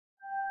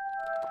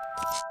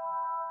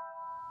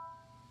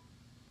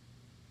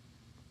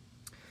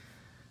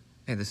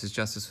Hey, this is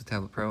Justice with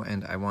Tablet Pro,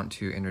 and I want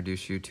to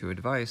introduce you to a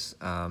device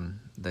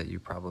that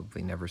you've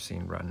probably never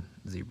seen run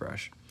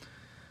Zbrush.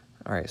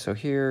 All right, so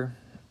here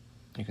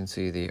you can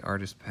see the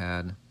artist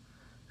pad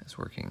is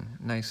working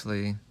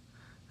nicely.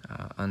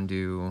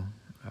 Undo,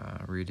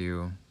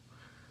 redo.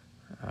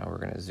 We're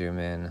going to zoom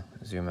in,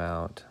 zoom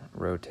out,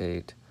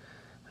 rotate,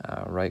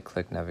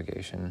 right-click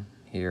navigation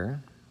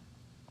here,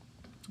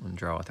 and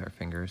draw with our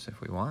fingers if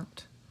we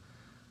want.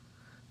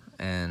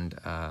 And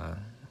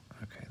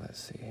okay,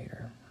 let's see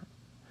here.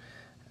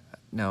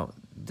 Now,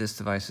 this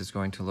device is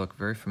going to look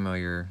very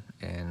familiar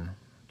in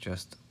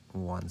just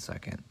 1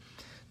 second.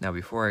 Now,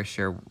 before I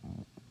share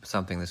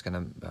something that's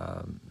going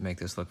to make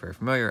this look very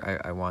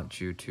familiar, I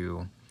want you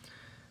to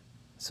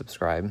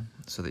subscribe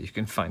so that you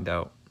can find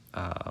out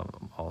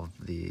all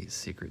of the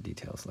secret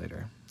details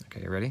later.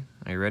 Okay, you ready?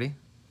 Are you ready?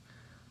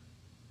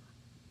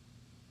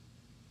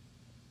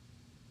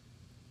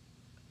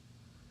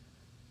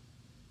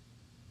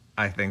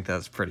 I think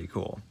that's pretty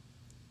cool.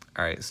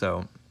 All right,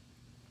 so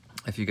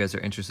if you guys are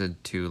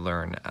interested to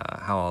learn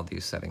how all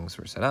these settings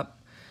were set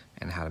up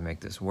and how to make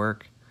this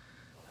work,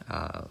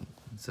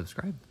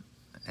 subscribe,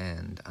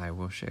 and I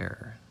will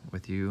share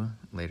with you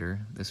later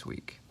this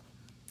week.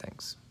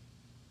 Thanks.